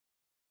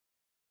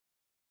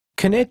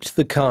Connect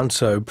the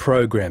Kanso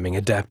programming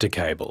adapter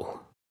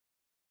cable.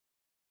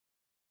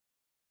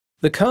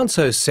 The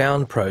Kanso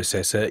sound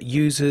processor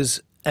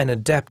uses an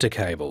adapter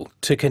cable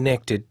to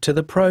connect it to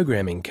the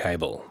programming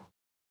cable.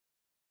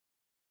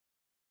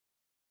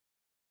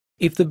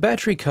 If the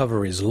battery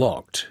cover is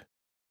locked,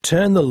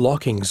 turn the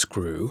locking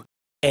screw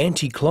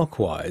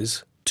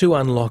anti-clockwise to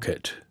unlock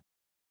it.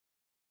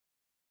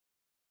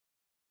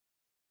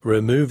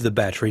 Remove the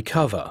battery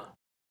cover.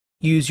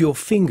 Use your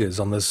fingers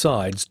on the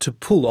sides to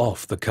pull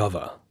off the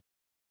cover.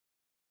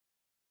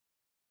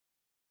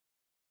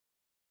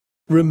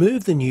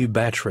 Remove the new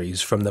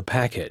batteries from the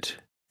packet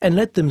and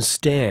let them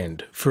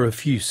stand for a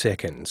few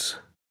seconds.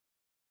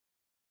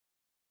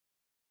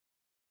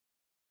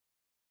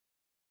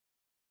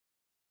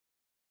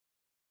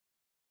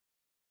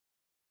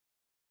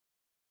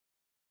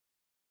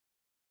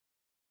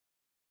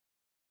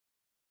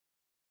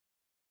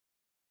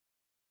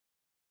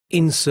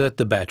 Insert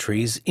the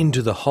batteries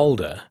into the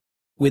holder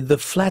with the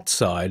flat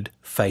side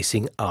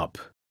facing up.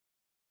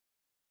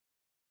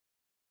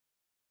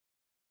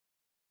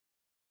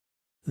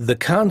 The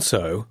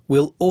Kanso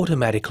will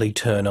automatically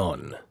turn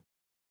on.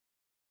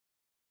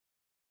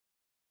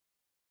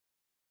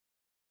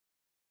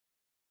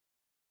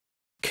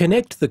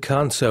 Connect the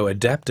Kanso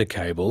adapter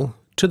cable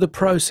to the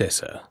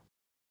processor.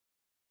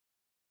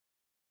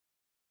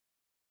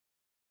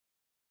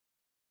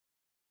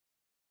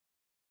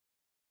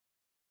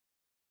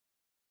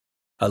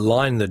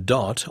 Align the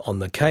dot on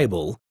the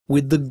cable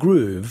with the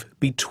groove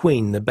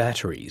between the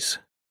batteries.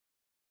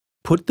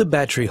 Put the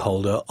battery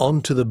holder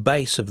onto the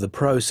base of the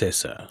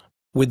processor,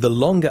 with the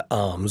longer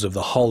arms of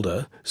the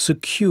holder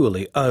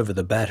securely over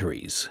the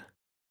batteries.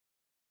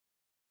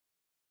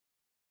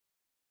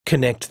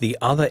 Connect the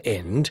other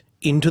end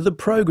into the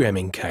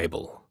programming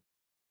cable.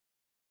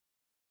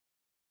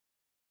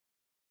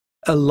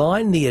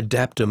 Align the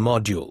adapter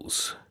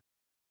modules.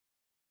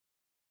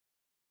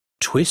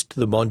 Twist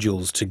the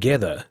modules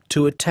together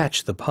to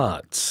attach the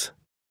parts.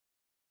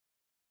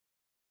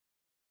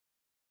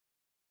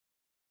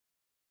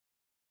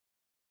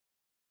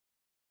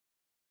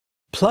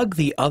 Plug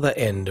the other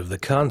end of the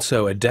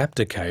Kanso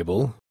adapter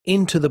cable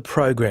into the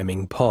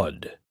programming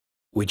pod,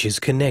 which is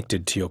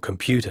connected to your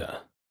computer.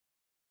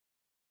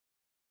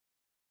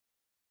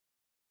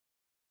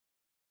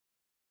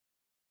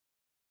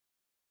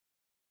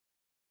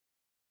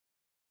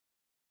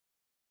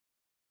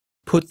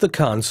 Put the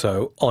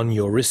Kanso on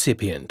your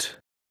recipient.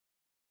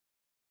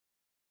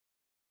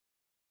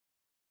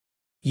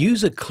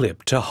 Use a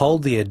clip to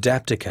hold the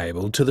adapter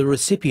cable to the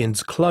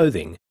recipient's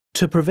clothing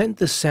to prevent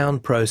the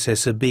sound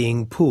processor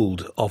being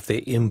pulled off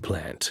their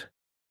implant.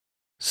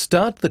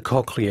 Start the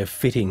Cochlear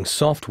fitting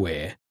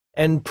software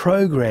and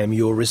program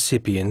your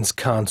recipient's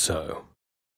Kanso.